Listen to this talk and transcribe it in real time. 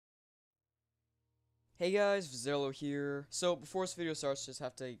Hey guys, Vizzello here. So before this video starts, just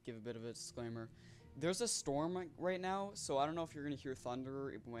have to give a bit of a disclaimer. There's a storm right now, so I don't know if you're going to hear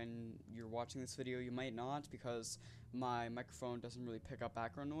thunder when you're watching this video. You might not, because my microphone doesn't really pick up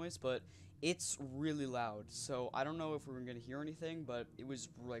background noise, but it's really loud. So I don't know if we're going to hear anything, but it was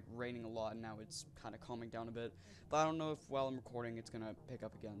like raining a lot, and now it's kind of calming down a bit. But I don't know if while I'm recording it's going to pick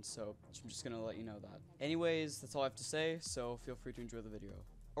up again, so I'm just going to let you know that. Anyways, that's all I have to say, so feel free to enjoy the video.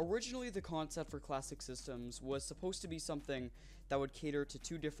 Originally, the concept for classic systems was supposed to be something that would cater to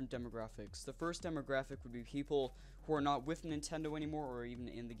two different demographics. The first demographic would be people who are not with Nintendo anymore, or even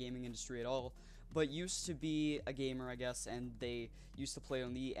in the gaming industry at all, but used to be a gamer, I guess, and they used to play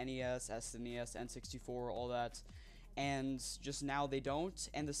on the NES, SNES, N64, all that, and just now they don't.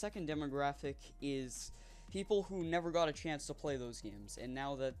 And the second demographic is people who never got a chance to play those games, and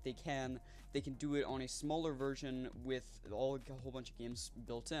now that they can do it on a smaller version with a whole bunch of games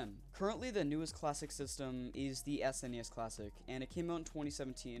built in. Currently, the newest classic system is the SNES Classic, and it came out in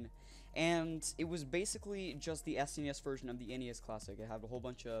 2017, and it was basically just the SNES version of the NES Classic. It had a whole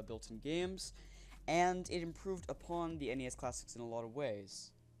bunch of built-in games, and it improved upon the NES Classics in a lot of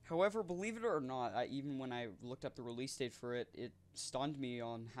ways. However, believe it or not, even when I looked up the release date for it, it stunned me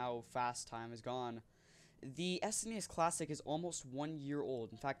on how fast time has gone. The SNES Classic is almost 1 year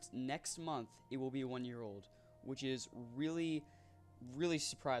old. In fact, next month it will be 1 year old, which is really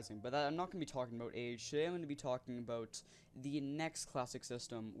surprising. But I'm not going to be talking about age. Today I'm going to be talking about the next classic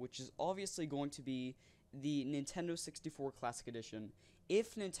system, which is obviously going to be the Nintendo 64 Classic Edition.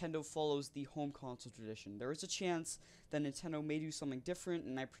 If Nintendo follows the home console tradition, there is a chance that Nintendo may do something different,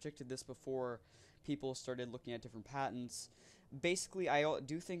 and I predicted this before people started looking at different patents. Basically, I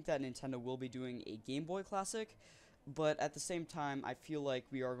do think that Nintendo will be doing a Game Boy Classic, but at the same time, I feel like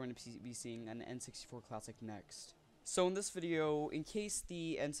we are going to be seeing an N64 Classic next. So in this video, in case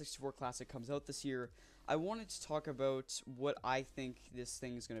the N64 Classic comes out this year, I wanted to talk about what I think this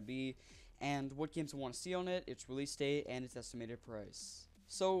thing is going to be, and what games I want to see on it, its release date, and its estimated price.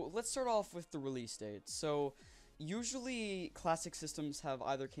 So let's start off with the release date. So usually classic systems have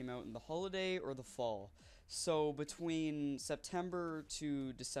either came out in the holiday or the fall. So between September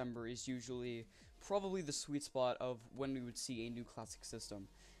to December is usually probably the sweet spot of when we would see a new classic system.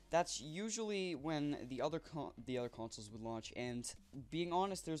 That's usually when the other consoles would launch, and being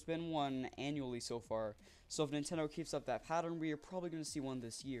honest, there's been one annually so far, so if Nintendo keeps up that pattern, we are probably going to see one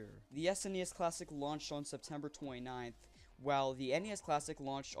this year. The SNES Classic launched on September 29th, while the NES Classic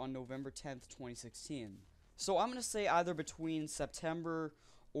launched on November 10th, 2016. So I'm going to say either between September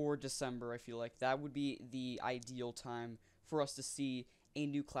or December. I feel like that would be the ideal time for us to see a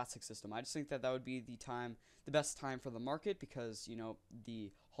new classic system. I just think that would be the best time for the market, because, you know, the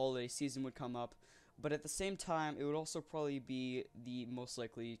holiday season would come up, but at the same time, it would also probably be the most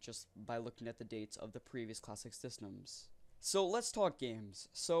likely just by looking at the dates of the previous classic systems. So let's talk games.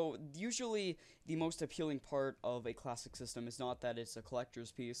 So usually the most appealing part of a classic system is not that it's a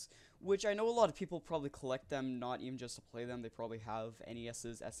collector's piece, which I know a lot of people probably collect them, not even just to play them. They probably have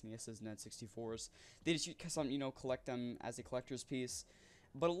NESs, SNESs, and N64s. They just, you know, collect them as a collector's piece,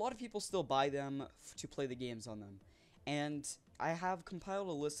 but a lot of people still buy them to play the games on them. And I have compiled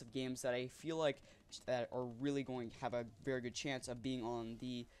a list of games that I feel like that are really going to have a very good chance of being on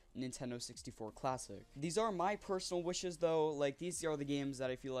the Nintendo 64 Classic. These are my personal wishes, though. Like, these are the games that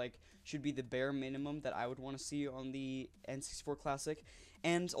I feel like should be the bare minimum that I would want to see on the N64 Classic.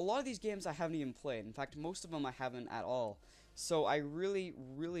 And a lot of these games I haven't even played. In fact, most of them I haven't at all. So I really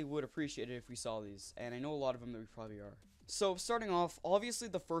would appreciate it if we saw these. And I know a lot of them that we probably are. So starting off, obviously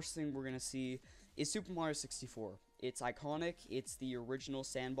the first thing we're going to see is Super Mario 64. It's iconic. It's the original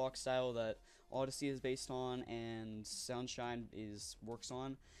sandbox style that Odyssey is based on and Sunshine works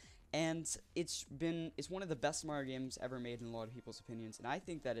on. And it's one of the best Mario games ever made in a lot of people's opinions, and I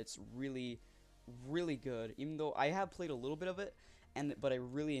think that it's really good, even though I have played a little bit of it, but I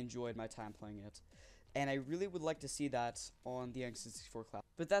really enjoyed my time playing it. And I really would like to see that on the N64 Classic.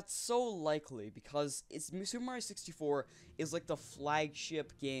 But that's so likely because Super Mario 64 is like the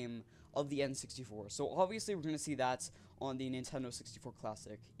flagship game of the N64. So obviously we're going to see that on the Nintendo 64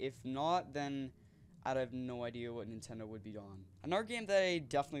 Classic. If not, then I have no idea what Nintendo would be on. Another game that I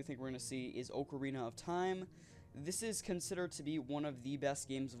definitely think we're going to see is Ocarina of Time. This is considered to be one of the best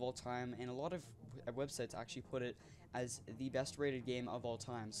games of all time, and a lot of websites actually put it as the best rated game of all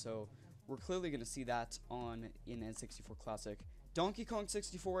time. So we're clearly going to see that in N64 Classic. Donkey Kong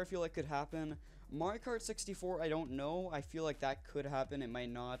 64 I feel like could happen. Mario Kart 64 I don't know. I feel like that could happen. It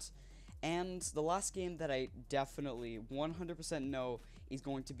might not. And the last game that I definitely 100% know is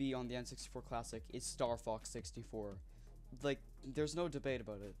going to be on the N64 Classic is Star Fox 64. like, there's no debate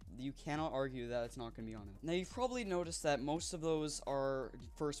about it. You cannot argue that it's not going to be on it. Now, you've probably noticed that most of those are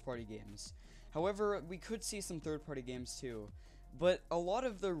first-party games. However, we could see some third-party games too. But a lot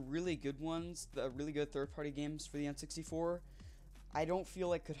of the really good ones, the really good third-party games for the N64, I don't feel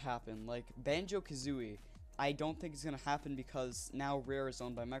like could happen. Like, Banjo-Kazooie, I don't think it's going to happen because now Rare is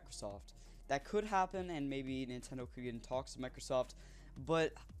owned by Microsoft. That could happen, and maybe Nintendo could get in talks with Microsoft,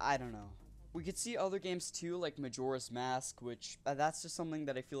 but I don't know. We could see other games too, like Majora's Mask, which that's just something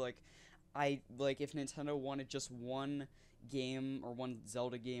that I feel like if Nintendo wanted just one game or one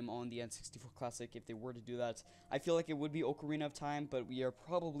Zelda game on the N64 Classic, if they were to do that, I feel like it would be Ocarina of Time, but we are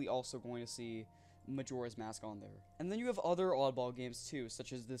probably also going to see Majora's Mask on there. And then you have other oddball games too,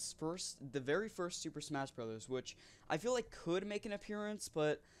 such as the very first Super Smash Bros., which I feel like could make an appearance,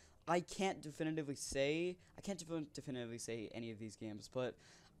 but I can't definitively say any of these games, but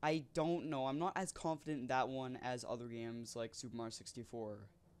I don't know. I'm not as confident in that one as other games like Super Mario 64.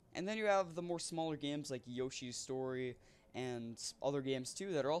 And then you have the more smaller games like Yoshi's Story and other games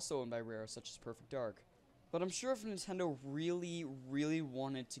too that are also owned by Rare, such as Perfect Dark. But I'm sure if Nintendo really, really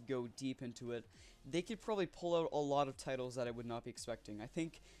wanted to go deep into it, they could probably pull out a lot of titles that I would not be expecting. I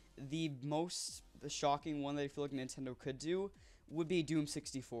think the most shocking one that I feel like Nintendo could do would be Doom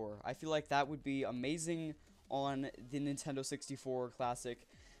 64. I feel like that would be amazing on the Nintendo 64 Classic,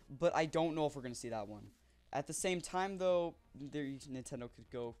 but I don't know if we're going to see that one. At the same time, though, Nintendo could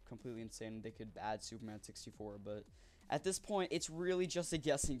go completely insane. They could add Superman 64, but at this point, it's really just a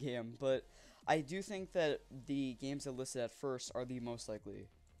guessing game. But I do think that the games that listed at first are the most likely.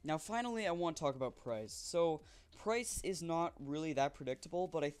 Now, finally, I want to talk about price. So, price is not really that predictable,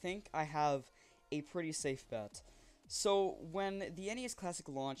 but I think I have a pretty safe bet. So, when the NES Classic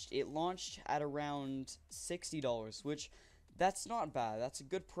launched, it launched at around $60, which that's not bad. That's a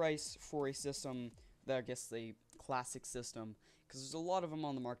good price for a system that I guess a classic system, because there's a lot of them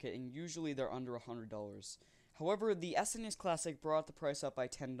on the market, and usually they're under $100. However, the SNES Classic brought the price up by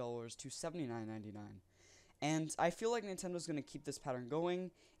 $10 to $79.99. And I feel like Nintendo's going to keep this pattern going,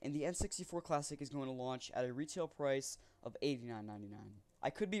 and the N64 Classic is going to launch at a retail price of $89.99. I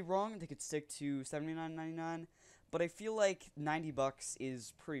could be wrong, they could stick to $79.99, but I feel like $90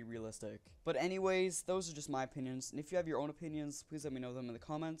 is pretty realistic. But anyways, those are just my opinions, and if you have your own opinions, please let me know them in the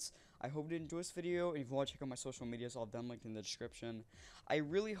comments. I hope you enjoyed this video, and if you want to check out my social medias, I'll have them linked in the description. I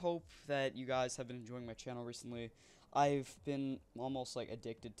really hope that you guys have been enjoying my channel recently. I've been almost like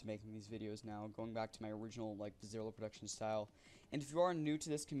addicted to making these videos now, going back to my original like Zero production style. And if you are new to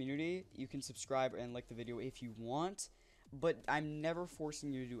this community, you can subscribe and like the video if you want, but I'm never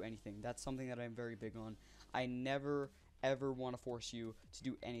forcing you to do anything. That's something that I'm very big on. I never ever want to force you to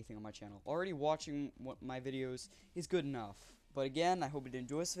do anything on my channel. Already watching my videos is good enough. But again, I hope you did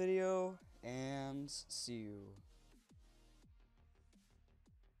enjoy this video, and see you.